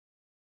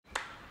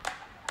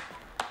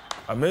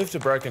I moved to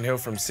Broken Hill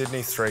from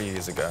Sydney 3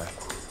 years ago.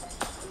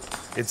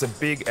 It's a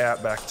big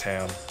outback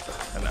town,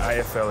 and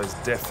AFL is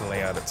definitely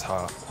at its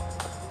heart.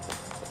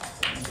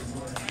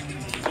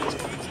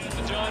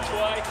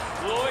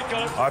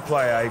 I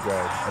play A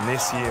grade, and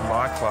this year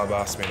my club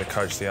asked me to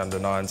coach the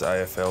under-9s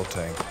AFL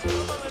team.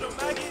 Come on, little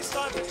Maggie, it's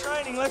time for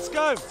training, let's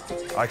go.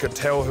 I could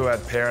tell who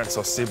had parents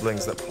or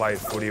siblings that played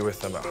footy with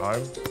them at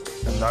home,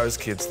 and those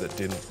kids that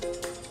didn't.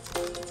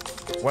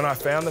 When I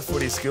found the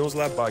Footy Skills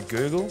Lab by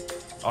Google,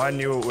 I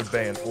knew it would be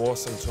an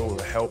awesome tool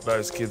to help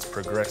those kids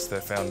progress their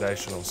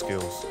foundational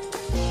skills.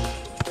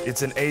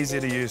 It's an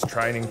easy-to-use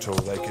training tool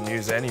they can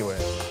use anywhere.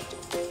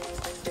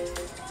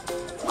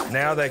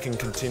 Now they can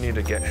continue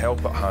to get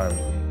help at home.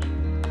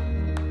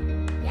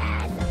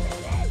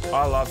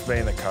 I love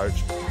being a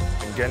coach,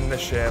 and getting to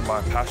share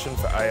my passion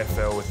for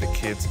AFL with the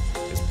kids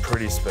is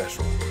pretty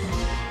special.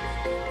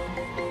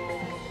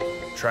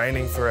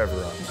 Training for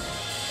everyone,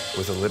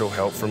 with a little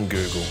help from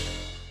Google.